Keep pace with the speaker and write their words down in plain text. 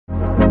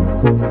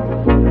Hello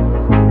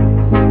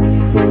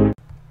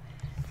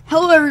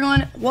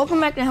everyone, welcome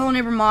back to Hello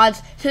Neighbor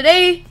Mods.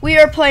 Today we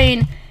are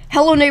playing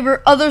Hello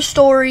Neighbor Other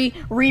Story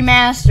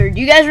Remastered.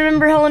 You guys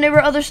remember Hello Neighbor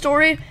Other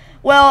Story?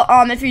 Well,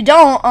 if you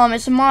don't,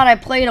 it's a mod I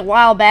played a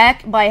while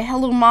back by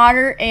Hello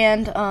Modder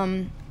and,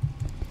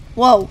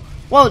 whoa,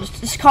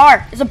 this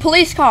car, it's a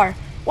police car.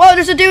 Whoa,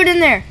 there's a dude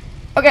in there.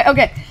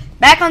 Okay,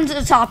 back onto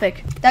the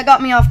topic. That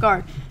got me off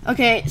guard.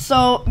 Okay,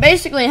 so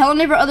basically Hello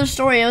Neighbor Other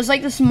Story, it was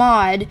like this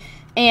mod,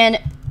 and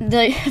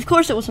of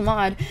course it was a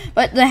mod,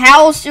 but the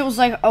house, it was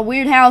like a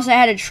weird house that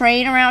had a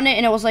train around it,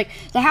 and it was like,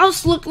 the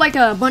house looked like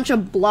a bunch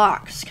of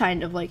blocks,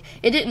 kind of, like,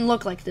 it didn't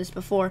look like this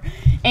before,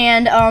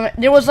 and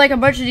there was like a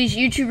bunch of these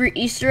YouTuber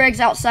Easter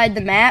eggs outside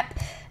the map,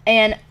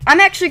 and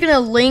I'm actually going to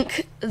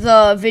link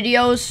the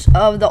videos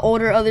of the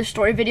older Other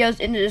Story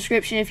videos in the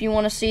description if you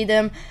want to see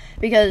them,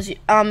 because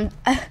I'm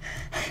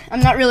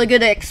not really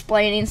good at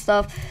explaining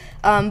stuff,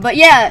 but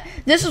yeah,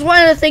 this is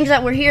one of the things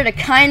that we're here to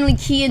kindly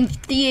key in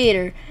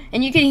theater.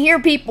 And you can hear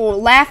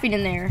people laughing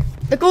in there.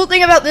 The cool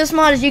thing about this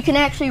mod is you can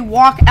actually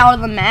walk out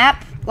of the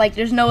map. Like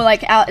there's no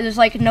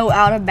no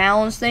out of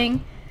bounds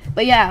thing.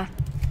 But yeah,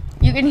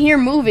 you can hear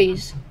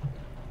movies.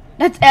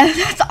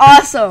 That's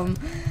awesome.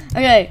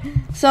 Okay,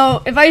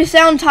 so if I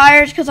sound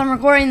tired, it's because I'm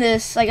recording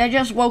this. Like I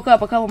just woke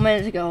up a couple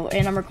minutes ago,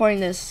 and I'm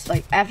recording this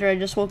like after I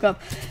just woke up.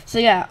 So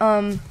yeah,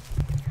 all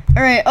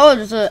right. Oh,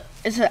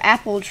 it's an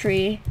apple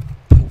tree.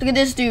 Look at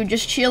this dude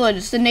just chilling.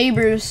 It's the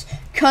neighbor's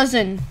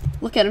cousin.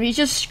 Look at him. He's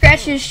just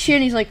scratching his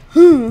chin. He's like,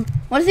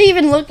 what is he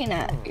even looking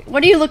at?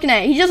 What are you looking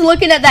at? He's just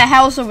looking at that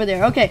house over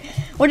there. Okay,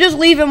 we'll just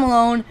leave him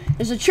alone.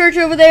 There's a church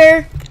over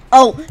there.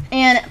 Oh,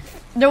 and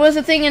there was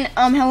a thing in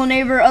Hello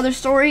Neighbor Other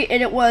Story,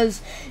 and it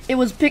was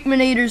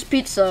Pikminator's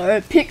Pizza,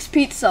 or Pik's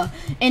Pizza,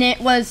 and it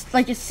was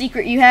like a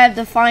secret. You had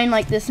to find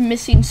like this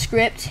missing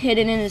script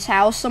hidden in his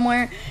house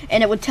somewhere,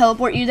 and it would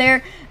teleport you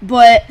there.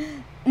 But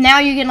now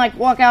you can like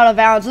walk out of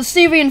bounds. Let's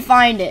see if we can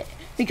find it.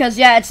 Because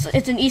yeah,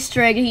 it's an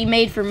Easter egg he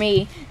made for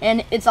me,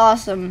 and it's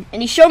awesome.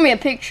 And he showed me a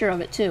picture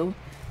of it too.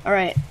 All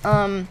right,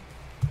 where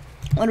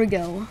do we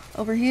go?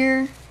 Over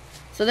here.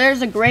 So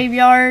there's a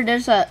graveyard.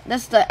 That's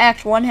the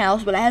Act 1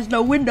 house, but it has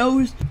no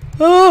windows.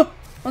 Oh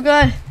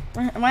god,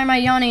 why am I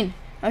yawning?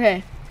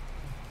 Okay.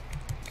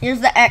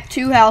 Here's the Act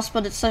 2 house,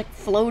 but it's like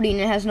floating.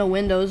 It has no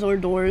windows or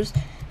doors.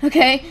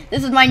 Okay,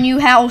 this is my new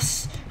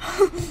house.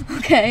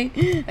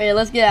 Okay,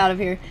 let's get out of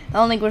here. I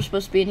don't think we're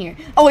supposed to be in here.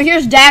 Oh,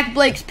 here's Dak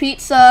Blake's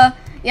Pizza.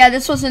 Yeah,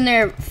 this was in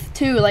there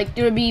too. Like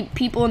there would be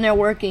people in there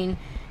working,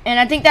 and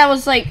I think that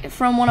was like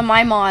from one of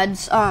my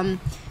mods.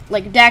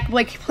 Like Dak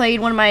Blake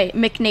played one of my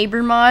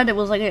McNeighbor mod. It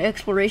was like an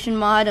exploration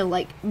mod of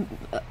like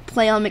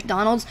play on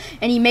McDonald's,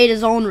 and he made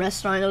his own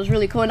restaurant. It was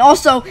really cool. And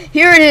also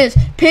here it is,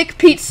 Pik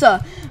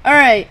Pizza. All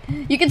right,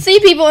 you can see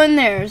people in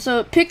there.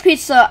 So Pik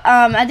Pizza,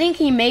 I think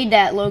he made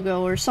that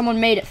logo, or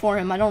someone made it for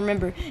him. I don't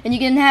remember. And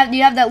you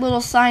have that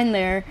little sign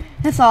there.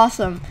 That's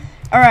awesome.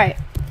 All right.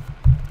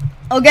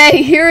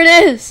 Okay, here it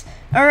is.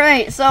 All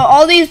right. So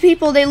all these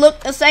people, they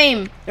look the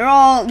same. They're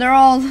all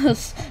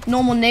just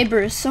normal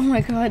neighbors. Oh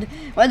my god.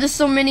 Why there's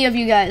so many of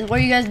you guys? What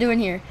are you guys doing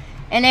here?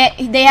 And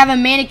they have a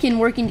mannequin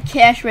working the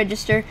cash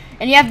register.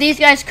 And you have these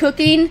guys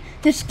cooking,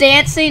 just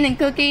dancing and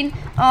cooking.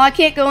 Oh, I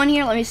can't go in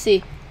here. Let me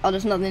see. Oh,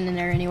 there's nothing in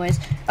there anyways.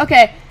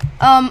 Okay,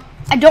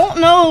 I don't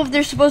know if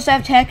they're supposed to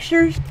have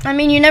textures. I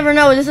mean, you never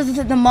know. This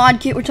isn't the mod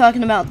kit we're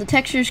talking about. The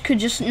textures could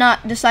just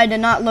decide to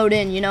not load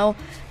in, you know?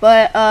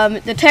 But,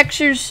 the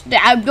textures,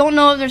 I don't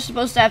know if they're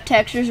supposed to have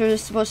textures or they're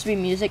supposed to be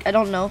music. I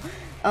don't know.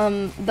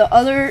 The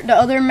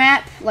other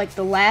map, like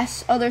the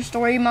last Other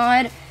Story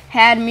mod,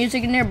 had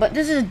music in there, but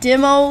this is a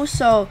demo,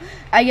 so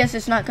I guess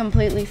it's not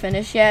completely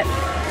finished yet.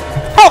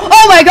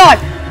 Oh my god!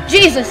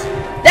 Jesus!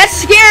 That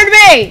scared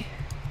me!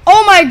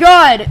 Oh my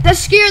god, that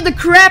scared the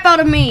crap out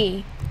of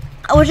me.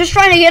 I was just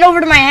trying to get over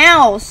to my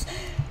house.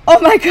 Oh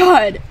my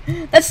god,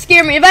 that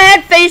scared me. If I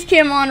had face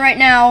cam on right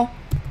now,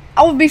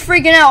 I would be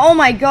freaking out. Oh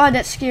my god,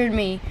 that scared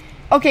me.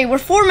 Okay, we're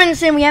 4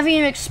 minutes in. We haven't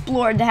even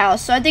explored the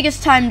house, so I think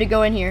it's time to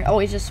go in here. Oh,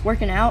 he's just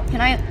working out.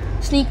 Can I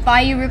sneak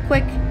by you real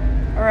quick?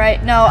 All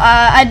right, no,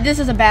 this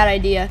is a bad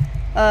idea.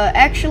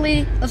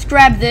 Actually, let's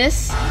grab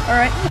this. All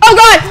right. Oh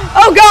god,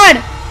 oh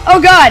god,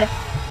 oh god,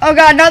 oh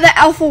god, now the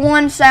Alpha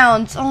 1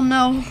 sounds. Oh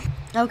no.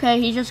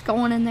 Okay, he's just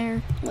going in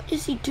there. What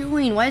is he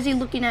doing? Why is he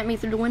looking at me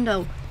through the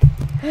window?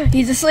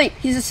 He's asleep.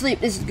 He's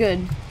asleep. This is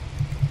good.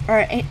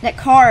 Alright, that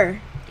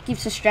car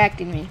keeps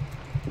distracting me.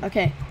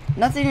 Okay,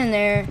 nothing in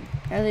there.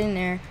 Nothing in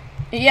there.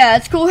 Yeah,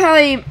 it's cool how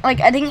he, like,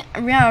 I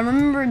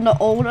remember in the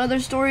old Other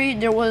Story,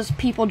 there was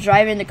people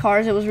driving the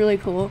cars. It was really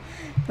cool.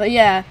 But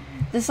yeah,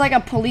 there's like a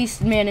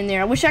policeman in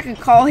there. I wish I could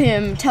call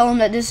him, tell him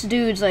that this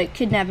dude's, like,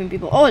 kidnapping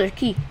people. Oh, there's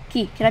key.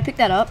 Can I pick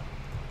that up?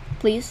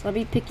 Please, let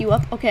me pick you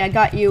up. Okay, I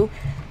got you.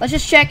 Let's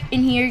just check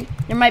in here.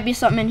 There might be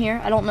something in here.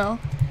 I don't know.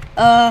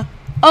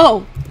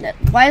 Oh,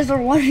 why is there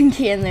a watering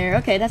can there?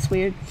 Okay, that's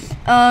weird.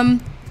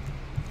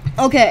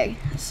 Okay,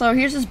 so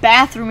here's his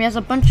bathroom. He has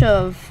a bunch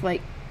of,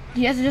 like,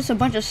 he has just a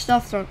bunch of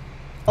stuff thrown.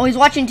 Oh, he's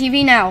watching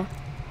TV now.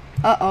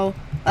 Uh-oh.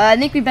 I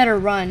think we better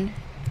run.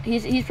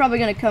 He's probably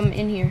gonna come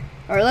in here.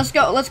 All right, let's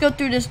go. Let's go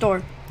through this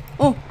door.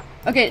 Oh,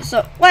 okay.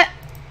 So what?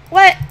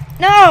 What?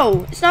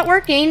 No, it's not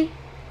working.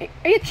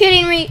 Are you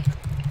kidding me?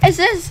 Is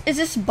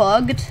this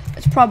bugged?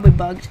 It's probably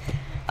bugged.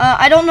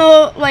 I don't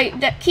know.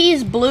 Like that key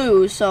is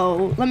blue,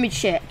 so let me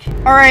check.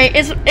 All right,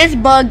 it's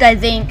bugged. I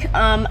think.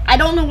 I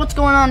don't know what's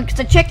going on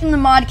because I checked in the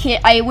mod kit.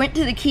 I went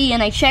to the key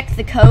and I checked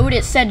the code.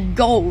 It said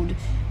gold,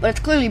 but it's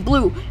clearly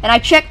blue. And I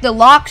checked the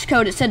locks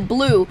code. It said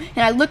blue.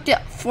 And I looked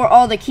at for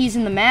all the keys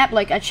in the map.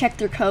 Like I checked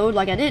their code.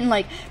 Like I didn't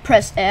like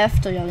press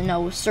F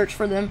to search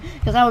for them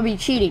because that would be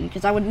cheating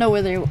because I would know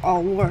where they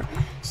all were.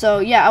 So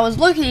yeah, I was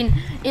looking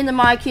in the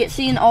mod kit,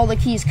 seeing all the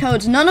keys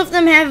codes. None of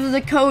them have the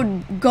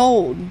code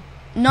gold.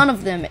 None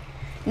of them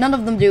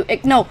do.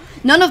 No,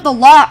 none of the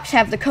locks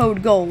have the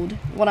code gold.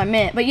 What I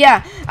meant. But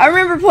yeah, I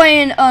remember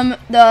playing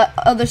the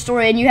other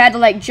story, and you had to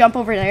like jump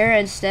over there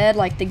instead,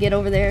 like to get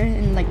over there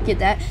and like get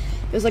that.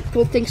 It was like a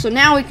cool thing. So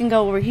now we can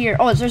go over here.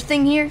 Oh, is there a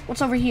thing here?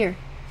 What's over here?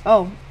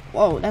 Oh,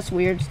 whoa, that's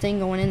weird. Thing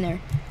going in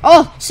there.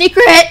 Oh,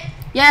 secret!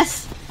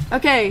 Yes.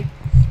 Okay.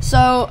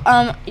 So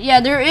yeah,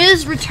 there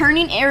is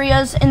returning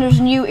areas and there's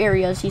new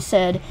areas. He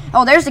said.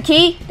 Oh, there's the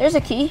key. There's a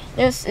key.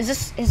 Is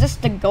this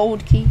the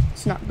gold key?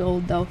 It's not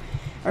gold though.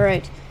 All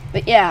right.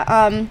 But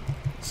yeah.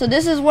 So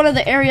this is one of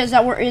the areas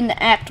that were in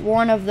the Act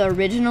 1 of the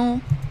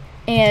original,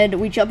 and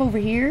we jump over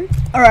here.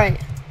 All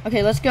right.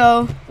 Okay, let's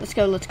go. Let's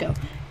go. Let's go.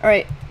 All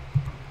right.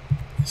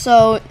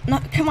 So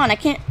come on. I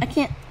can't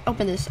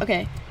open this.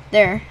 Okay.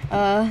 There.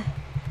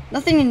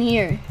 Nothing in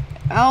here.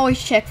 I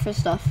always check for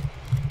stuff.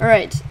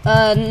 Alright,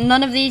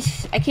 none of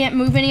these, I can't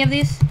move any of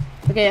these?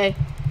 Okay,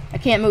 I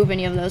can't move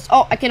any of those.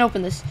 Oh, I can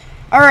open this.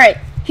 Alright,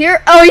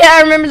 here, oh yeah,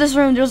 I remember this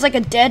room. There was like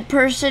a dead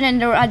person,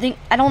 and there, I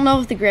don't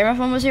know if the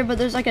gramophone was here, but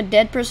there's like a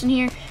dead person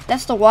here.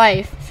 That's the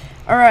wife.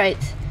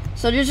 Alright,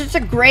 so there's just a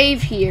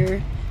grave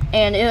here,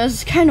 and it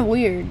was kind of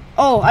weird.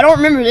 Oh, I don't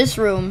remember this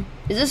room.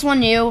 Is this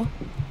one new?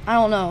 I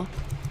don't know.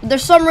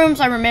 There's some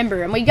rooms I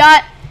remember, and we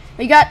got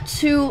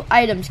 2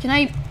 items. Can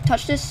I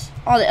touch this?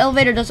 Oh, the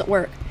elevator doesn't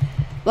work.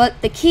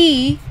 But the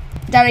key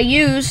that I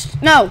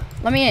used, no,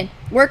 let me in,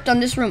 worked on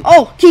this room.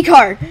 Oh, key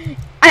card.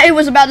 I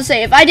was about to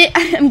say,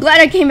 I'm glad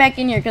I came back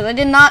in here because I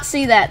did not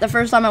see that the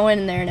first time I went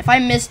in there. And if I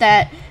missed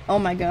that, oh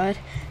my god,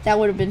 that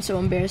would have been so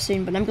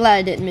embarrassing. But I'm glad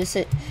I didn't miss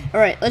it. All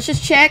right, let's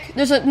just check.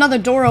 There's another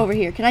door over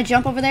here. Can I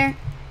jump over there?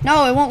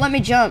 No, it won't let me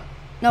jump.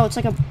 No, it's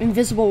like an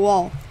invisible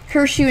wall.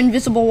 Curse you,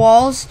 invisible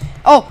walls.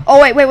 Oh,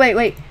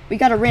 wait. We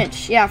got a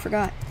wrench. Yeah, I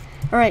forgot.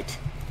 All right.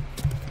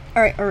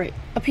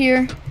 Up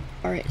here.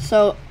 All right,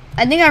 so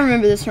I think I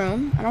remember this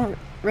room. I don't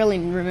really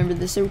remember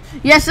this room.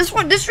 Yes, this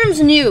room's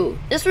new.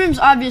 This room's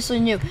obviously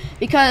new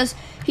because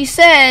he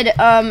said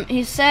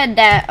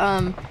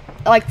that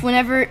like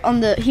whenever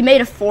he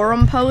made a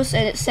forum post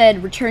and it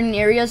said returning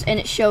areas and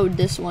it showed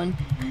this one,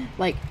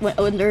 like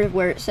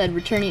where it said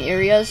returning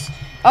areas.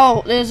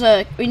 Oh,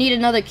 we need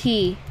another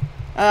key.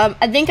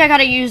 I think I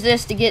gotta use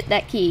this to get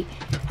that key.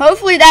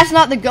 Hopefully that's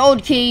not the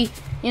gold key.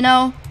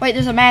 Wait,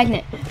 there's a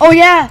magnet. Oh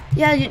yeah,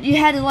 you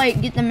had to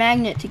like get the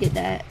magnet to get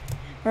that.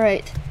 All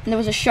right, and there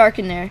was a shark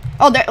in there.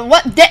 Oh,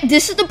 what?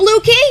 This is the blue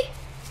key?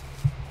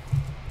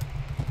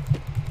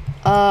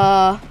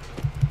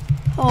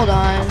 Hold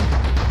on.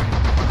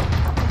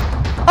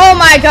 Oh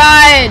my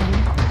god.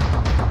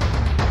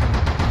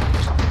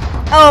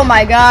 Oh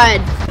my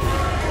god.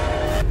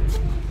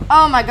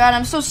 Oh my god,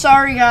 I'm so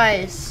sorry,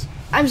 guys.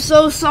 I'm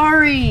so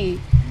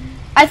sorry.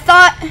 I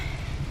thought...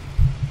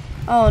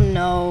 Oh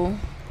no.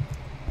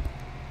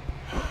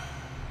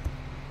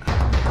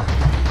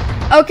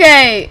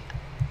 Okay,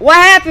 what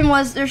happened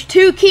was there's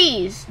 2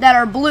 keys that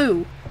are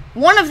blue.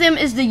 One of them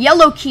is the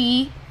yellow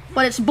key,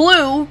 but it's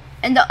blue,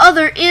 and the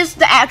other is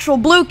the actual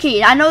blue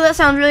key. I know that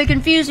sounds really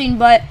confusing,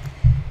 but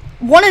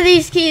one of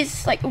these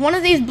keys, like one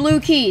of these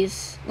blue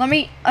keys,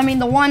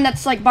 the one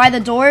that's like by the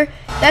door,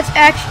 that's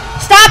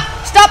actually,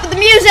 stop with the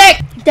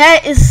music!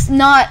 That is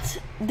not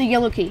the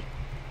yellow key.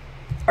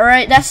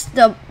 Alright, that's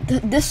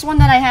this one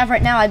that I have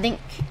right now, I think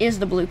is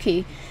the blue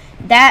key.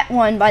 That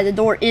one by the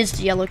door is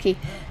the yellow key.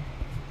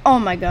 Oh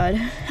my god.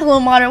 Hello,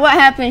 modder. What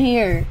happened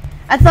here?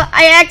 I thought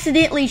I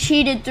accidentally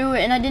cheated through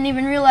it and I didn't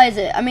even realize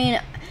it. I mean,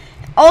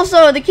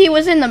 also the key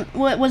was in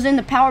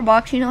the power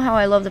box. You know how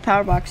I love the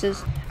power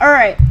boxes. All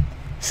right.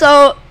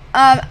 So,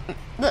 no,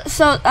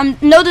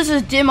 this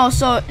is demo.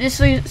 So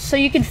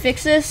you can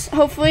fix this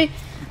hopefully.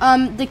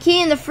 The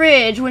key in the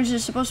fridge, which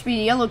is supposed to be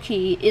the yellow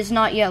key, is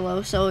not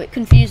yellow, so it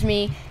confused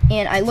me,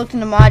 and I looked in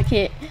the mod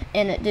kit,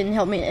 and it didn't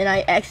help me, and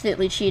I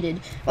accidentally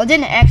cheated. Well, I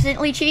didn't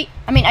accidentally cheat.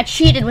 I mean, I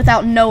cheated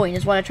without knowing,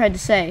 is what I tried to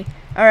say.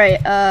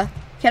 Alright,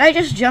 can I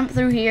just jump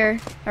through here?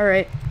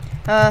 Alright,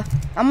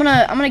 I'm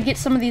gonna get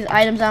some of these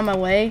items out of my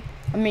way.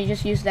 Let me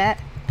just use that.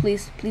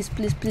 Please.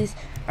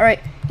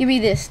 Alright, give me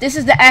this. This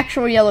is the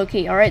actual yellow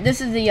key, alright?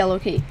 This is the yellow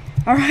key.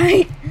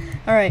 Alright?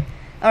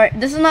 Alright,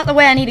 this is not the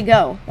way I need to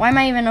go. Why am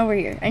I even over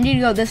here? I need to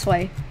go this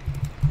way.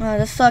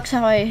 This sucks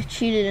how I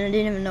cheated and I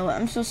didn't even know it.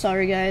 I'm so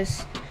sorry,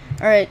 guys.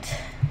 Alright,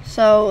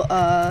 so,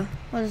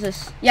 what is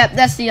this? Yep,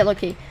 that's the yellow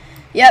key.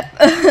 Yep.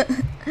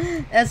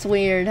 That's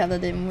weird how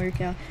that didn't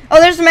work out. Oh,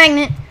 there's the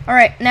magnet.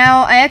 Alright,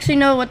 now I actually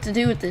know what to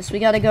do with this. We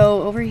gotta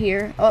go over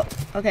here. Oh,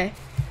 okay.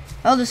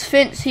 Oh, this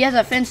fence. He has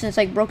a fence and it's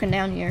like broken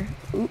down here.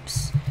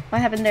 Oops.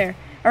 What happened there?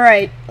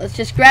 Alright, let's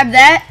just grab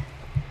that.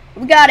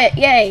 We got it.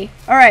 Yay.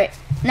 Alright,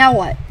 now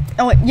what?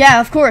 Oh, yeah,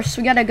 of course.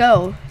 We gotta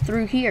go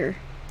through here.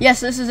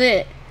 Yes, this is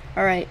it.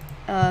 Alright.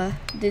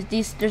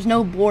 There's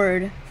no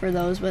board for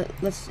those, but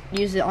let's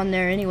use it on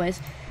there anyways.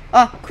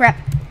 Oh, crap.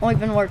 Won't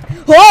even work.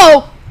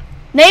 Whoa!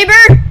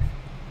 Neighbor!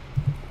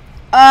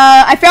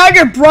 I found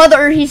your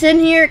brother. He's in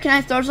here. Can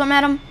I throw something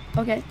at him?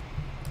 Okay.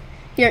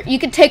 Here, you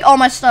can take all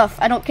my stuff.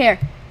 I don't care.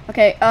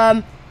 Okay,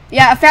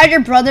 yeah, I found your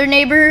brother,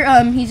 neighbor.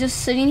 He's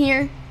just sitting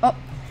here. Oh,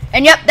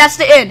 and yep, that's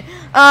the end.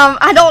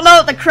 I don't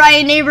know if the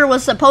crying neighbor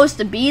was supposed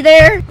to be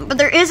there, but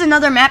there is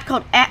another map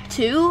called Act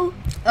 2.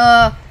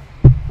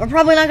 We're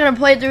probably not gonna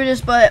play through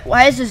this, but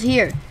why is this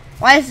here?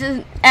 Why is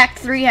this Act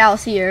 3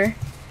 house here?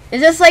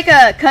 Is this like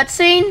a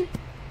cutscene?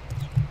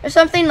 Or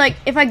something? Like,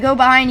 if I go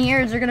behind here,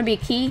 is there gonna be a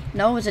key?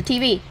 No, it's a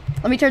TV.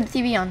 Let me turn the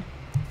TV on.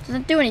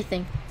 Doesn't do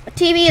anything. The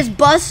TV is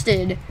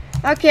busted.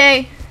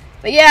 Okay,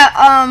 but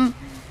yeah,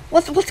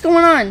 what's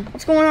going on?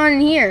 What's going on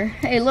in here?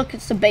 Hey, look,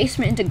 it's the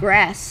basement into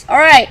grass. All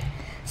right,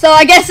 so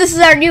I guess this is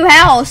our new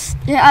house.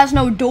 It has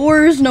no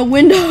doors, no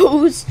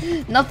windows,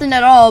 nothing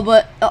at all.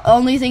 But the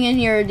only thing in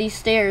here are these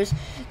stairs.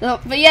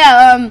 So, but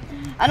yeah,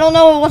 I don't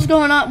know what's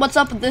going on, what's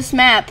up with this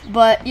map.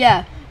 But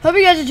yeah, hope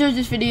you guys enjoyed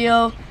this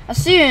video. I'll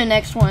see you in the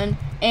next one.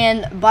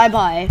 And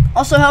bye-bye.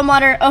 Also,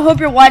 Hellmodder, I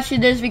hope you're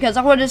watching this because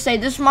I wanted to say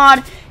this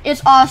mod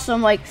is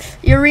awesome. Like,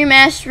 you're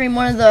remastering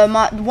one of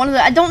the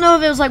I don't know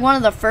if it was like one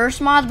of the first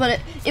mods, but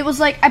it was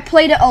like I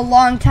played it a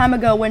long time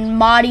ago when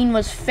modding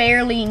was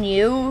fairly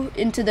new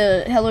into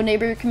the Hello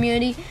Neighbor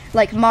community.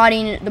 Like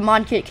modding, the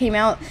mod kit came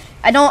out.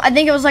 I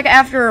think it was like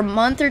after a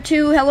month or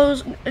two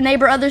Hello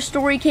Neighbor Other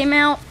Story came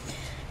out.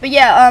 But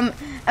yeah,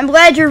 I'm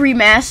glad you're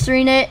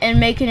remastering it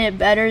and making it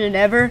better than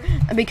ever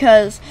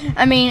because,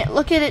 I mean,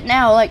 look at it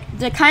now. Like,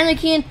 the Kindly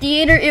Key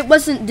Theater, it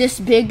wasn't this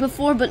big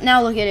before, but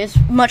now look at it. It's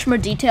much more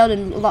detailed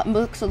and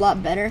looks a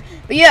lot better.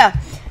 But yeah,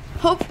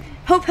 hope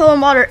Hello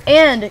Modder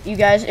and you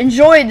guys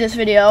enjoyed this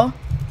video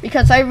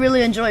because I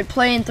really enjoyed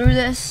playing through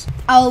this.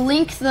 I'll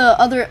link the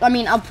other,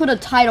 I'll put a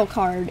title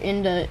card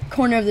in the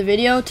corner of the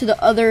video to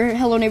the other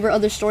Hello Neighbor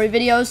Other Story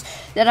videos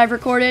that I've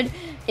recorded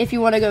if you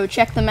want to go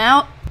check them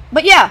out.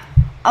 But yeah,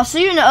 I'll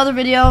see you in the other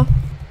video,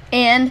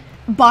 and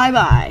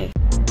bye-bye.